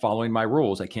 again, following my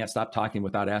rules, I can't stop talking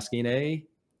without asking a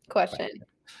question.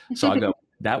 So I'll go,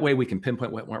 that way we can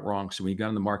pinpoint what went wrong. So when you go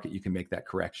on the market, you can make that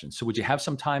correction. So would you have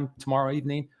some time tomorrow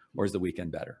evening, or is the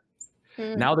weekend better?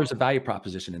 Now there's a value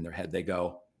proposition in their head. They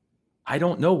go, I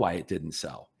don't know why it didn't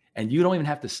sell. And you don't even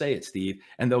have to say it, Steve.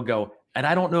 And they'll go, and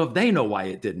I don't know if they know why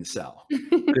it didn't sell.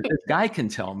 But if this guy can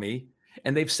tell me,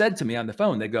 and they've said to me on the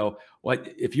phone, they go, well,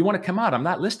 if you want to come out, I'm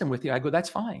not listing with you. I go, that's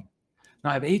fine. Now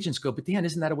I have agents go, but Dan,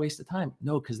 isn't that a waste of time?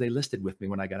 No, because they listed with me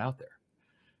when I got out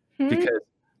there. Because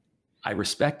I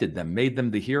respected them, made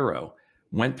them the hero,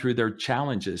 went through their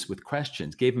challenges with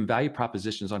questions, gave them value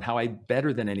propositions on how I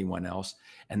better than anyone else.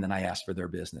 And then I asked for their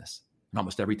business. And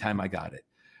almost every time I got it.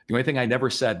 The only thing I never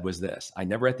said was this. I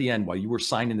never, at the end, while you were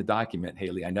signing the document,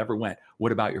 Haley, I never went,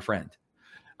 what about your friend?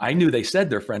 I knew they said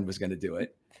their friend was going to do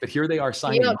it, but here they are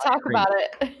signing. You don't talk about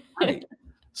it. Right.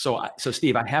 So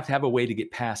Steve, I have to have a way to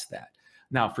get past that.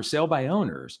 Now, for sale by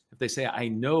owners, if they say, I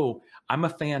know, I'm a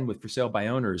fan with for sale by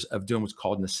owners of doing what's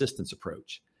called an assistance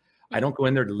approach. I don't go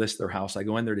in there to list their house. I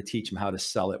go in there to teach them how to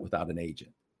sell it without an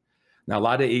agent. Now, a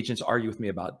lot of agents argue with me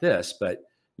about this, but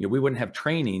we wouldn't have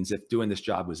trainings if doing this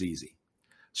job was easy.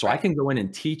 So I can go in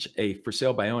and teach a for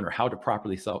sale by owner how to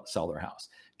properly sell their house,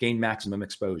 gain maximum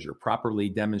exposure, properly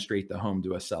demonstrate the home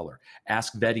to a seller,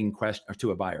 ask vetting questions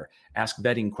to a buyer, ask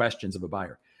vetting questions of a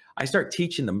buyer. I start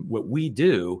teaching them what we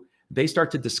do. They start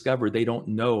to discover they don't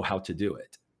know how to do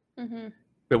it.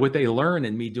 But what they learn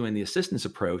in me doing the assistance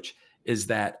approach is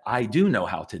that I do know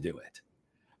how to do it.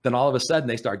 Then all of a sudden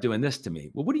they start doing this to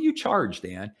me. Well, what do you charge,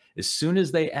 Dan? As soon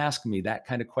as they ask me that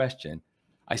kind of question,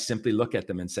 I simply look at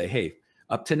them and say, hey,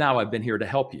 up to now, I've been here to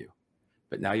help you,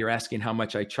 but now you're asking how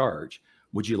much I charge.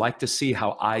 Would you like to see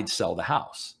how I'd sell the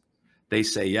house? They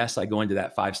say, yes. I go into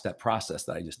that 5-step process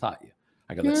that I just taught you.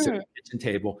 I go, let's sit at the kitchen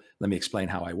table. Let me explain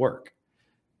how I work.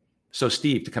 So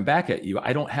Steve, to come back at you,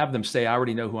 I don't have them say, I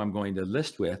already know who I'm going to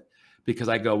list with, because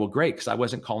I go, well, great. Because I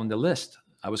wasn't calling to list.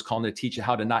 I was calling to teach you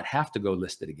how to not have to go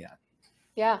list it again.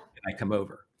 Yeah. And I come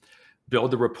over,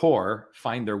 build the rapport,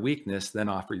 find their weakness, then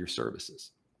offer your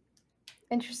services.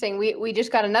 Interesting. We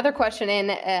just got another question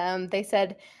in. They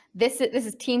said, this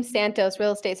is Team Santos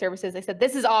Real Estate Services. They said,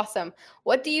 this is awesome.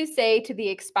 What do you say to the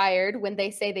expired when they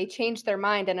say they changed their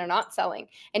mind and are not selling,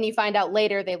 and you find out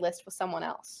later they list with someone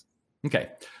else? Okay.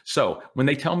 So when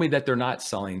they tell me that they're not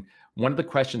selling, one of the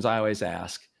questions I always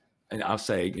ask, and I'll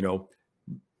say,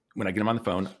 when I get them on the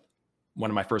phone,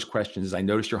 one of my first questions is, I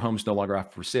noticed your home's no longer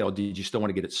offered for sale. Did you still want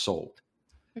to get it sold?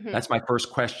 That's my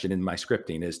first question in my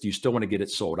scripting is, do you still want to get it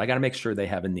sold? I got to make sure they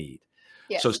have a need.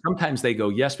 Yes. So sometimes they go,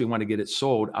 yes, we want to get it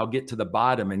sold. I'll get to the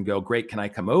bottom and go, great. Can I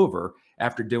come over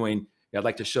after doing, I'd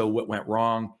like to show what went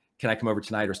wrong. Can I come over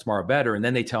tonight or tomorrow better? And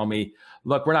then they tell me,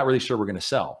 look, we're not really sure we're going to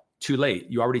sell. Too late.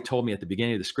 You already told me at the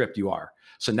beginning of the script you are.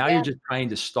 So now you're just trying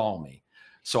to stall me.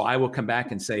 So I will come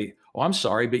back and say, oh, I'm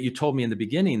sorry, but you told me in the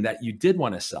beginning that you did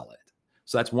want to sell it.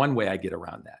 So that's one way I get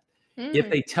around that. If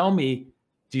they tell me,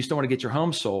 do you still want to get your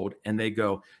home sold? And they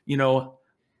go,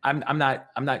 I'm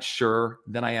not sure.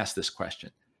 Then I ask this question: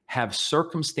 have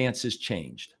circumstances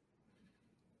changed?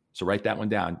 So write that one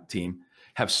down, team.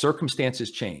 Have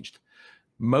circumstances changed?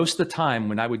 Most of the time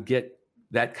when I would get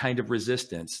that kind of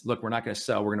resistance, look, we're not going to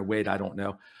sell, we're going to wait, I don't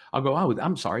know. I'll go, oh,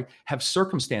 I'm sorry. Have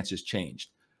circumstances changed?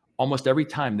 Almost every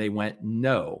time they went,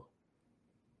 no.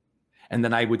 And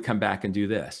then I would come back and do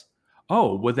this.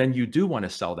 Oh, well, then you do want to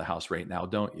sell the house right now,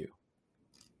 don't you?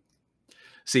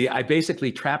 See, I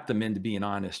basically trapped them into being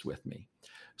honest with me.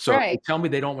 So if they tell me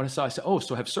they don't want to sell, I say, oh,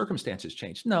 so have circumstances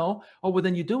changed? No. Oh, well,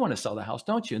 then you do want to sell the house,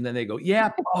 don't you? And then they go, yeah,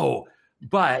 oh,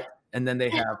 but, and then they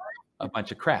have a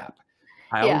bunch of crap.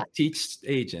 I always teach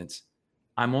agents,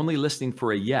 I'm only listening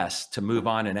for a yes to move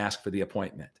on and ask for the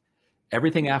appointment.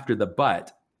 Everything after the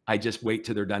but, I just wait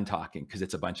till they're done talking because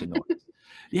it's a bunch of noise.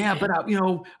 Yeah, but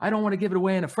I don't want to give it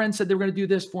away. And a friend said they were going to do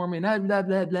this for me. And blah,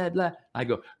 blah, blah, blah. I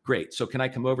go, great. So can I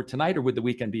come over tonight or would the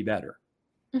weekend be better?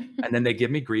 And then they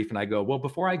give me grief and I go, well,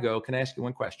 before I go, can I ask you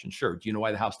one question? Sure. Do you know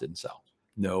why the house didn't sell?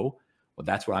 No. Well,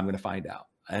 that's what I'm going to find out.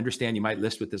 I understand you might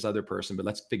list with this other person, but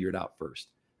let's figure it out first.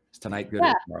 Is tonight good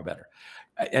or tomorrow better?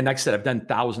 And like I said, I've done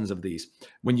thousands of these.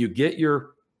 When you get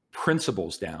your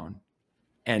principles down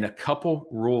and a couple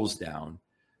rules down,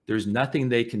 there's nothing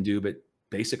they can do but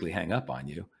basically hang up on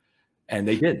you. And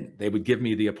they didn't. They would give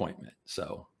me the appointment.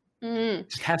 So it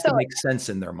just has to make sense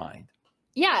in their mind.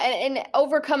 Yeah. And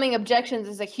overcoming objections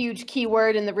is a huge key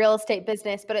word in the real estate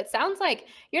business, but it sounds like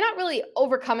you're not really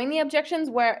overcoming the objections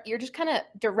where you're just kind of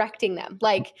directing them.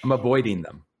 Like I'm avoiding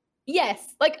them.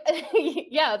 Yes. Like,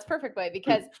 yeah, it's perfect way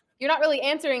because you're not really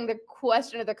answering the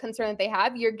question or the concern that they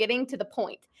have. You're getting to the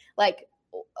point. Like,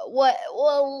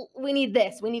 well, we need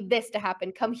this to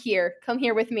happen. Come here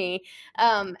with me.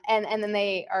 And then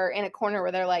they are in a corner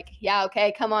where they're like, yeah,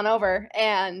 okay, come on over.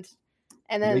 And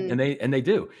then they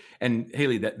do. And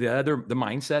Haley, the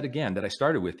mindset again that I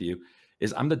started with you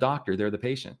is I'm the doctor, they're the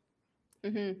patient.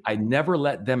 I never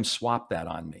let them swap that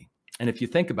on me. And if you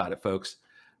think about it, folks,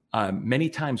 many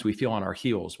times we feel on our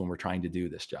heels when we're trying to do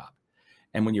this job.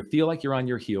 And when you feel like you're on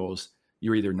your heels,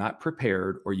 you're either not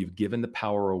prepared or you've given the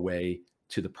power away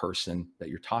to the person that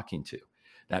you're talking to.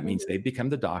 That means they've become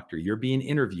the doctor. You're being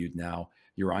interviewed now.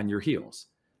 You're on your heels.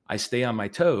 I stay on my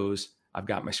toes. I've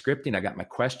got my scripting. I got my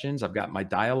questions. I've got my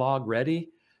dialogue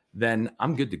ready. Then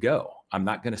I'm good to go. I'm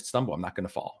not going to stumble. I'm not going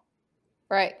to fall.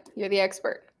 Right. You're the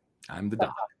expert. I'm the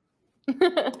doc.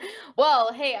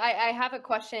 Well, hey, I have a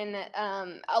question.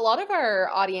 A lot of our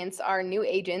audience are new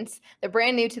agents. They're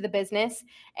brand new to the business.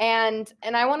 And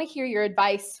I want to hear your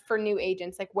advice for new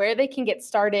agents, like where they can get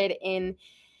started in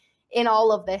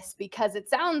all of this, because it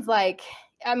sounds like,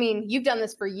 I mean, you've done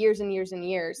this for years and years and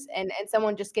years, and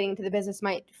someone just getting to the business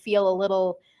might feel a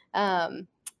little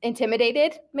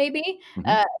intimidated, maybe.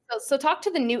 So talk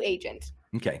to the new agent.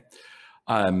 Okay.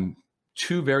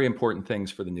 Two very important things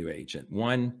for the new agent.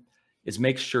 One is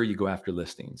make sure you go after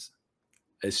listings.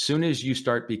 As soon as you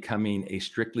start becoming a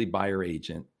strictly buyer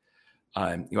agent,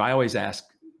 I always ask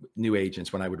new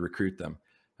agents when I would recruit them,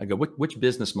 I go, which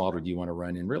business model do you want to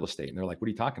run in real estate? And they're like, what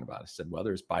are you talking about? I said, well,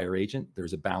 there's buyer agent,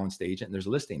 there's a balanced agent, and there's a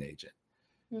listing agent.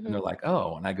 And they're like,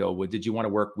 oh, and I go, well, did you want to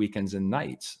work weekends and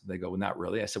nights? They go, well, not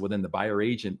really. I said, well, then the buyer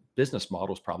agent business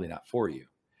model is probably not for you.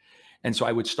 And so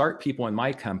I would start people in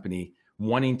my company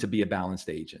wanting to be a balanced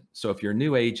agent. So if you're a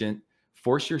new agent,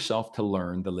 force yourself to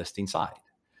learn the listing side.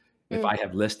 If I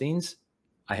have listings,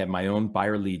 I have my own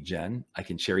buyer lead gen. I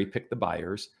can cherry pick the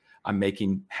buyers. I'm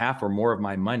making half or more of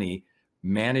my money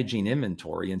managing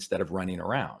inventory instead of running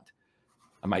around.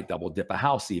 I might double dip a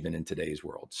house even in today's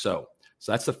world. So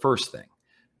that's the first thing.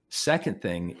 Second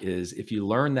thing is if you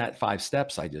learn that 5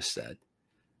 steps I just said,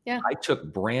 I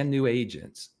took brand new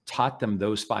agents, taught them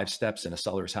those 5 steps in a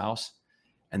seller's house,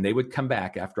 and they would come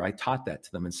back after I taught that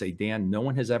to them and say, Dan, no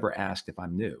one has ever asked if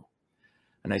I'm new.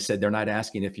 And I said, they're not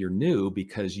asking if you're new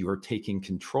because you are taking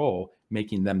control,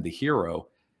 making them the hero,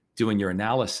 doing your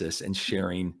analysis and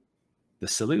sharing the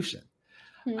solution.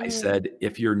 I said,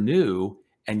 if you're new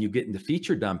and you get into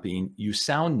feature dumping, you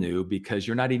sound new because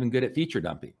you're not even good at feature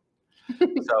dumping.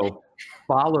 So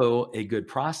follow a good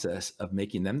process of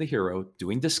making them the hero,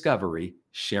 doing discovery,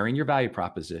 sharing your value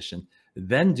proposition,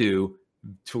 then do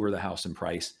tour the house and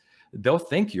price. They'll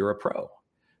think you're a pro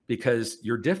because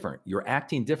you're different. You're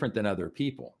acting different than other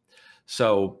people.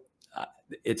 So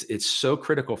it's so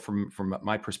critical from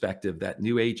my perspective that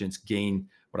new agents gain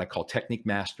what I call technique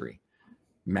mastery.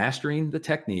 Mastering the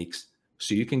techniques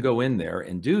so you can go in there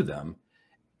and do them,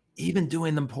 even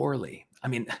doing them poorly. I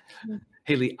mean,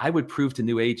 Haley, I would prove to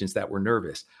new agents that were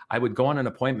nervous. I would go on an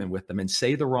appointment with them and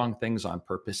say the wrong things on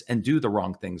purpose and do the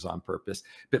wrong things on purpose,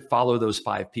 but follow those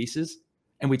 5 pieces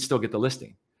and we'd still get the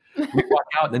listing. We'd walk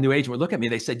out and the new agent would look at me.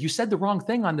 They said, you said the wrong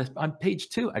thing on page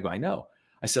 2. I go, I know.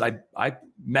 I said, I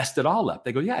messed it all up.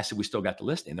 They go, yeah. I said, we still got the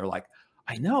listing. They're like,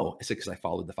 I know. I said, because I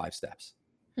followed the 5 steps.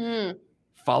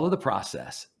 Follow the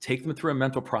process, take them through a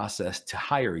mental process to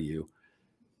hire you.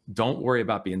 Don't worry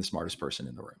about being the smartest person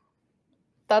in the room.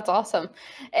 That's awesome.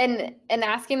 And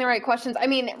asking the right questions. I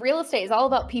mean, real estate is all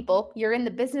about people. You're in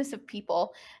the business of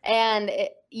people, and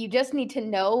you just need to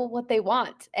know what they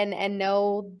want and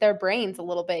know their brains a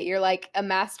little bit. You're like a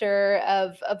master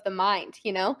of the mind,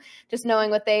 just knowing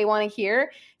what they want to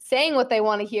hear, saying what they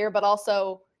want to hear, but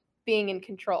also being in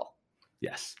control.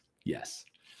 Yes. Yes.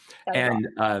 That's And,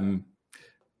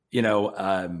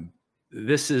 awesome.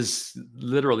 This is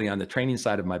literally on the training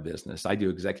side of my business. I do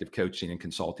executive coaching and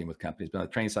consulting with companies, but on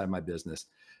the training side of my business,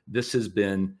 this has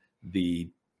been the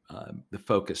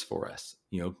focus for us,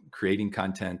 creating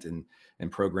content and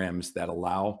programs that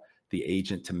allow the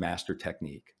agent to master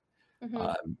technique.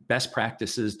 Best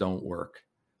practices don't work.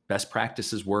 Best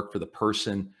practices work for the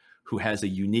person who has a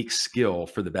unique skill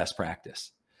for the best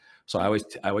practice. So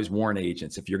I always warn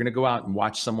agents, if you're going to go out and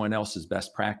watch someone else's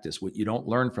best practice, what you don't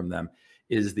learn from them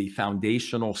is the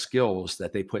foundational skills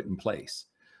that they put in place.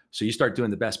 So you start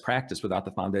doing the best practice without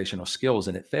the foundational skills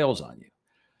and it fails on you.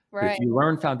 Right. But if you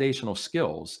learn foundational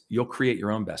skills, you'll create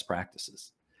your own best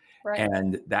practices. Right.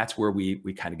 And that's where we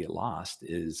kind of get lost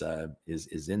is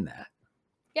in that.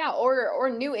 Yeah. Or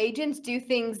new agents do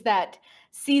things that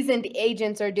seasoned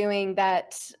agents are doing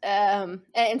that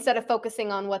instead of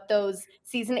focusing on what those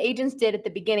seasoned agents did at the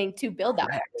beginning to build that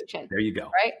foundation. There you go.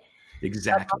 Right.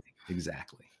 Exactly.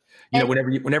 Exactly.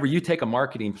 Whenever you take a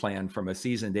marketing plan from a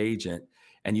seasoned agent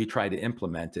and you try to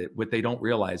implement it, what they don't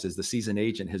realize is the seasoned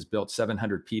agent has built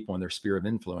 700 people in their sphere of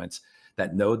influence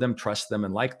that know them, trust them,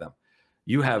 and like them.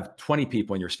 You have 20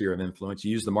 people in your sphere of influence.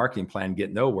 You use the marketing plan,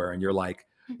 get nowhere, and you're like,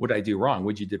 what did I do wrong?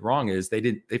 What you did wrong is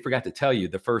they forgot to tell you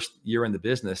the first year in the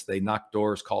business, they knocked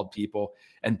doors, called people,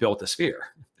 and built a sphere.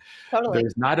 Totally.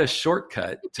 There's not a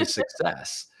shortcut to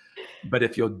success, but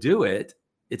if you'll do it,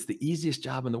 it's the easiest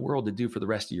job in the world to do for the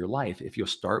rest of your life if you'll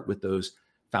start with those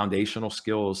foundational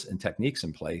skills and techniques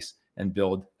in place and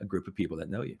build a group of people that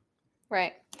know you.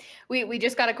 Right. We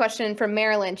just got a question from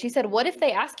Marilyn. She said, what if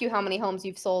they ask you how many homes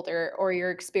you've sold or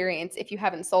your experience if you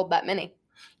haven't sold that many?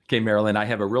 Okay, Marilyn, I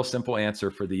have a real simple answer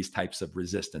for these types of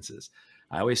resistances.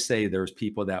 I always say there's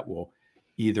people that will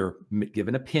either give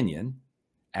an opinion,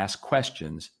 ask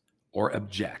questions, or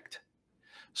object.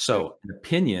 So an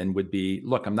opinion would be,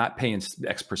 look, I'm not paying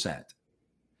X percent.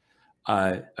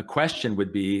 A question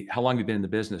would be, how long have you been in the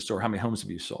business, or how many homes have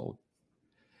you sold?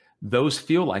 Those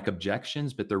feel like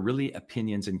objections, but they're really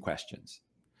opinions and questions.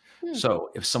 So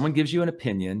if someone gives you an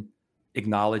opinion,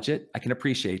 acknowledge it. I can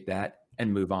appreciate that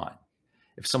and move on.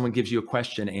 If someone gives you a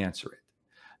question, answer it.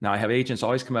 Now I have agents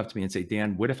always come up to me and say,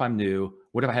 Dan, what if I'm new?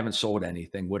 What if I haven't sold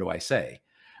anything? What do I say?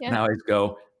 Yeah. And I always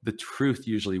go, the truth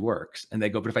usually works. And they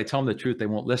go, but if I tell them the truth, they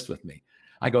won't list with me.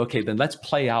 I go, okay, then let's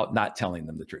play out not telling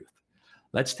them the truth.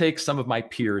 Let's take some of my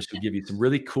peers who give you some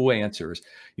really cool answers.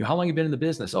 How long have you been in the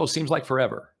business? Oh, seems like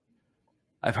forever.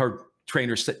 I've heard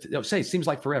trainers say, seems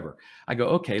like forever. I go,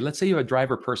 okay, let's say you have a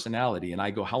driver personality. And I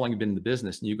go, how long have you been in the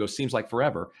business? And you go, seems like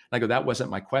forever. And I go, that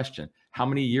wasn't my question. How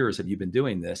many years have you been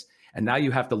doing this? And now you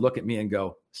have to look at me and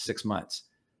go, 6 months.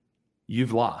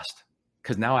 You've lost.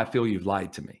 Because now I feel you've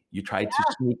lied to me. You tried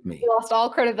to sneak me. You lost all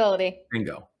credibility.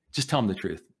 Bingo. Just tell them the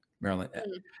truth, Marilyn.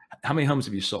 How many homes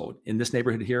have you sold? In this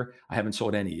neighborhood here, I haven't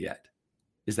sold any yet.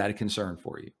 Is that a concern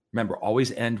for you? Remember,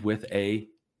 always end with a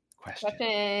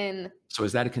question. So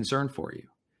is that a concern for you?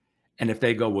 And if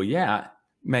they go, well, yeah,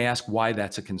 may I ask why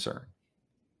that's a concern?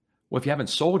 Well, if you haven't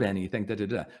sold anything,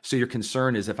 so your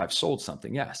concern is if I've sold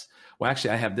something, yes. Well,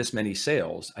 actually, I have this many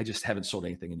sales. I just haven't sold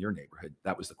anything in your neighborhood.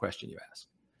 That was the question you asked.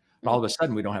 But all of a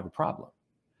sudden, we don't have a problem.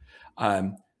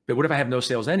 But what if I have no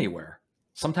sales anywhere?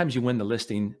 Sometimes you win the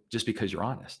listing just because you're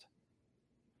honest.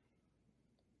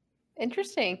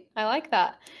 Interesting. I like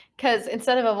that. Because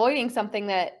instead of avoiding something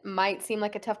that might seem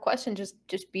like a tough question,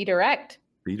 just be direct.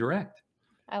 Be direct.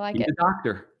 I like Be it. the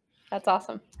doctor. That's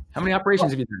awesome. How many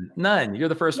operations have you done? None. You're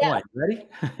the first one. Ready?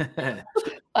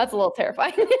 That's a little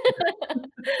terrifying.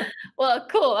 Well,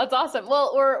 cool. That's awesome.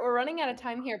 Well, we're running out of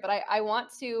time here, but I want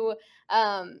to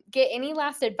get any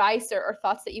last advice or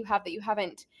thoughts that you have that you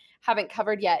haven't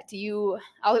covered yet.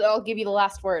 I'll give you the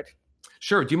last word.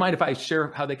 Sure. Do you mind if I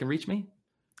share how they can reach me?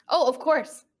 Oh, of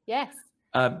course. Yes.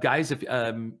 Guys, if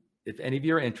any of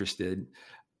you are interested,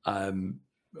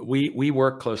 we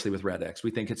work closely with REDX.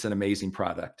 We think it's an amazing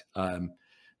product.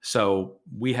 So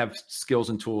we have skills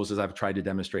and tools, as I've tried to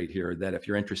demonstrate here, that if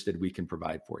you're interested, we can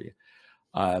provide for you.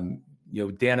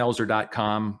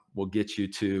 danelzer.com will get you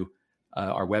to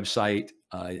our website,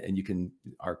 and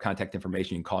our contact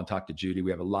information, you can call and talk to Judy. We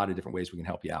have a lot of different ways we can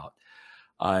help you out.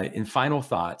 In final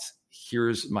thoughts,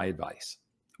 here's my advice.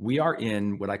 We are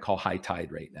in what I call high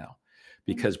tide right now,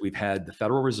 because we've had the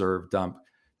Federal Reserve dump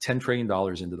 $10 trillion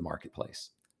into the marketplace.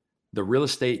 The real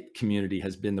estate community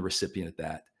has been the recipient of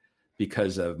that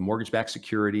because of mortgage-backed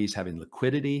securities, having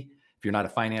liquidity. If you're not a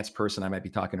finance person, I might be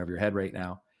talking over your head right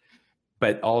now,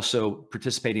 but also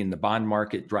participating in the bond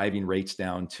market, driving rates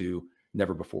down to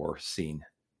never before seen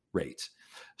rates.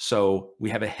 So we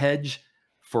have a hedge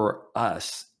for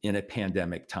us in a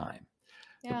pandemic time.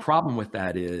 Yeah. The problem with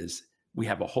that is we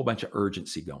have a whole bunch of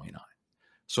urgency going on.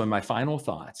 So in my final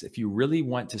thoughts, if you really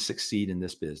want to succeed in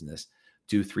this business,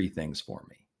 do 3 things for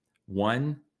me.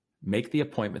 1, make the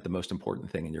appointment the most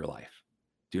important thing in your life.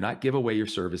 Do not give away your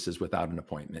services without an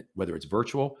appointment, whether it's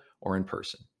virtual or in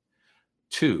person.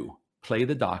 2, play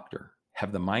the doctor.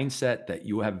 Have the mindset that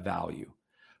you have value.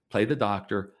 Play the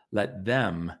doctor. Let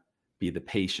them be the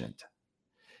patient.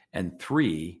 And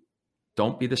 3,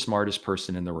 don't be the smartest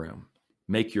person in the room.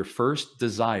 Make your first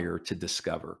desire to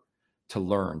discover, to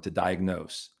learn, to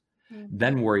diagnose.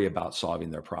 Then worry about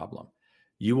solving their problem.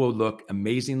 You will look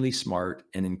amazingly smart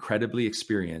and incredibly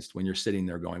experienced when you're sitting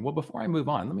there going, well, before I move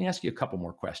on, let me ask you a couple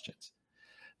more questions.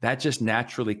 That just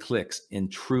naturally clicks in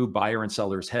true buyer and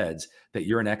seller's heads that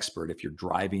you're an expert if you're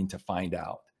driving to find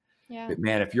out. Yeah. But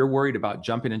man, if you're worried about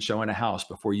jumping and showing a house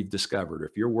before you've discovered, or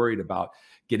if you're worried about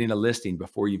getting a listing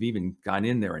before you've even gone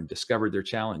in there and discovered their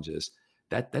challenges,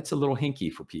 that's a little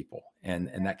hinky for people, and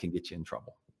that can get you in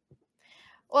trouble.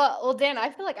 Well, Dan, I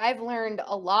feel like I've learned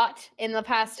a lot in the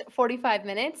past 45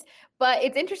 minutes, but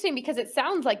it's interesting because it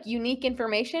sounds like unique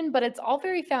information, but it's all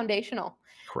very foundational.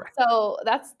 Correct. So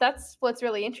that's what's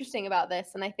really interesting about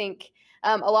this. And I think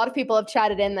a lot of people have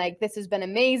chatted in like, this has been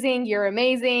amazing. You're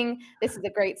amazing. This is a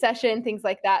great session, things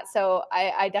like that. So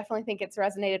I definitely think it's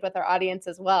resonated with our audience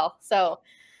as well. So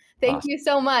thank you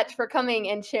so much for coming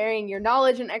and sharing your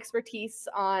knowledge and expertise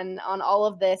on all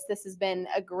of this. This has been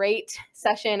a great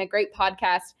session, a great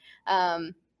podcast.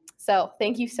 So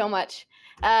thank you so much.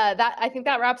 I think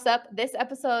that wraps up this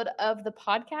episode of the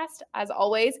podcast. As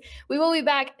always, we will be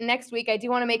back next week. I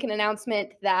do want to make an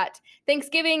announcement that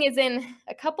Thanksgiving is in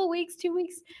a couple weeks, 2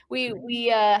 weeks. We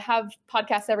have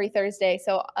podcasts every Thursday.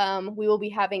 So we will be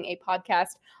having a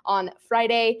podcast on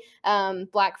Friday,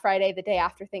 Black Friday, the day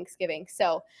after Thanksgiving.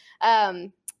 So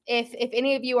if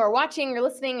any of you are watching or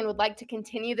listening and would like to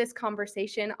continue this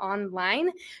conversation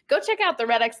online, go check out the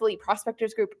REDX Elite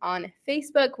Prospectors group on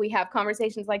Facebook. We have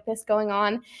conversations like this going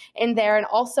on in there. And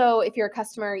also, if you're a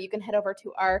customer, you can head over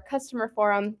to our customer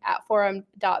forum at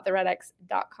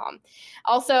forum.theredx.com.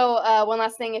 Also, one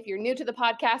last thing, if you're new to the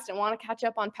podcast and want to catch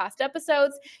up on past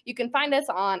episodes, you can find us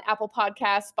on Apple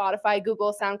Podcasts, Spotify,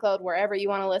 Google, SoundCloud, wherever you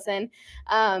want to listen.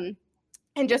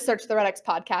 And just search the REDX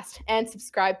podcast and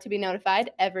subscribe to be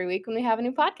notified every week when we have a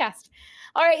new podcast.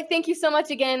 All right. Thank you so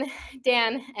much again,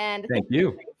 Dan. And thank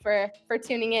you for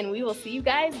tuning in. We will see you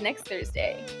guys next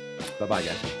Thursday. Bye-bye,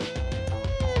 guys.